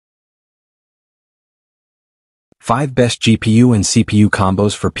5 Best GPU and CPU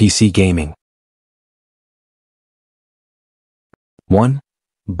Combos for PC Gaming. 1.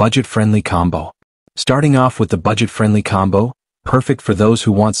 Budget-friendly combo. Starting off with the budget-friendly combo, perfect for those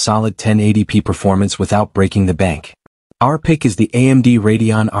who want solid 1080p performance without breaking the bank. Our pick is the AMD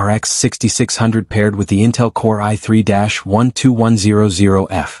Radeon RX 6600 paired with the Intel Core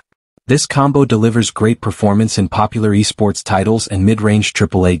i3-12100F. This combo delivers great performance in popular esports titles and mid-range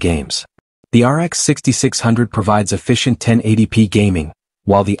AAA games. The RX 6600 provides efficient 1080p gaming,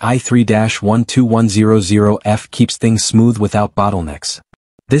 while the i3-12100F keeps things smooth without bottlenecks.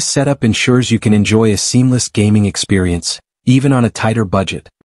 This setup ensures you can enjoy a seamless gaming experience, even on a tighter budget.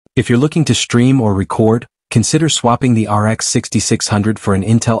 If you're looking to stream or record, consider swapping the RX 6600 for an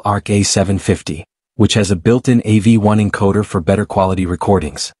Intel Arc A750, which has a built-in AV1 encoder for better quality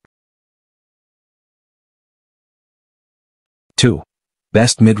recordings. 2.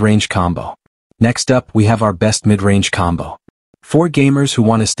 Best Mid-Range Combo. Next up, we have our best mid-range combo. For gamers who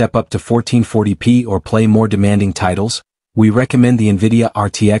want to step up to 1440p or play more demanding titles, we recommend the NVIDIA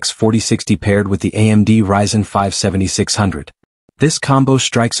RTX 4060 paired with the AMD Ryzen 5 7600. This combo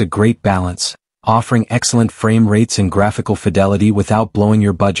strikes a great balance, offering excellent frame rates and graphical fidelity without blowing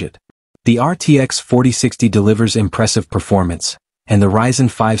your budget. The RTX 4060 delivers impressive performance, and the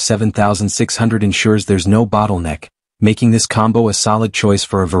Ryzen 5 7600 ensures there's no bottleneck, making this combo a solid choice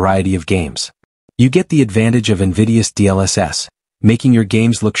for a variety of games. You get the advantage of NVIDIA's DLSS, making your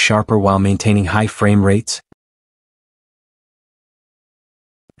games look sharper while maintaining high frame rates.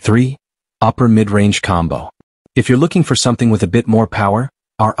 3. Upper Mid-Range Combo. If you're looking for something with a bit more power,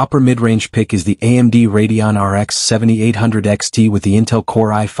 our upper mid-range pick is the AMD Radeon RX 7800 XT with the Intel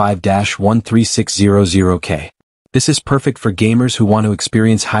Core i5-13600K. This is perfect for gamers who want to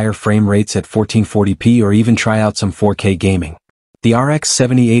experience higher frame rates at 1440p or even try out some 4K gaming. The RX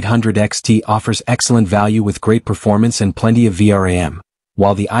 7800 XT offers excellent value with great performance and plenty of VRAM,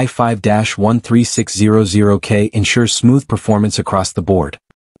 while the i5-13600K ensures smooth performance across the board.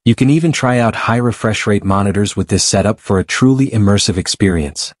 You can even try out high refresh rate monitors with this setup for a truly immersive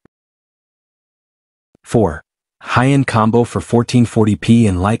experience. 4. High-end combo for 1440p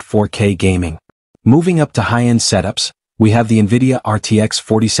and light 4K gaming. Moving up to high-end setups, we have the NVIDIA RTX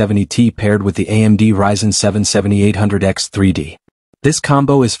 4070 paired with the AMD Ryzen 7 7800X 3D. This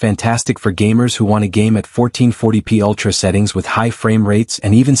combo is fantastic for gamers who want to game at 1440p ultra settings with high frame rates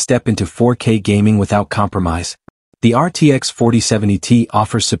and even step into 4K gaming without compromise. The RTX 4070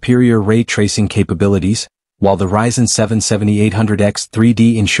 offers superior ray tracing capabilities, while the Ryzen 7 7800X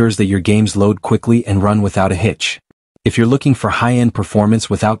 3D ensures that your games load quickly and run without a hitch. If you're looking for high-end performance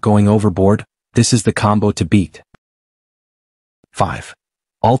without going overboard, this is the combo to beat. 5.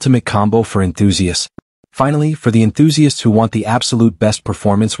 Ultimate Combo for Enthusiasts. Finally, for the enthusiasts who want the absolute best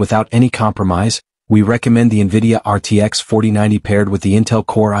performance without any compromise, we recommend the NVIDIA RTX 4090 paired with the Intel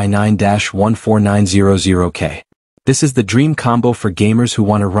Core i9-14900K. This is the dream combo for gamers who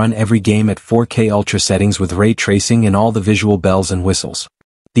want to run every game at 4K ultra settings with ray tracing and all the visual bells and whistles.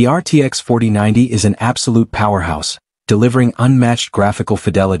 The RTX 4090 is an absolute powerhouse, delivering unmatched graphical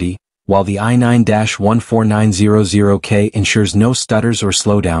fidelity, while the i9-14900K ensures no stutters or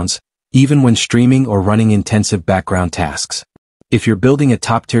slowdowns, even when streaming or running intensive background tasks. If you're building a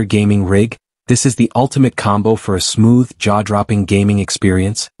top-tier gaming rig, this is the ultimate combo for a smooth, jaw-dropping gaming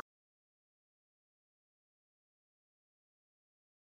experience.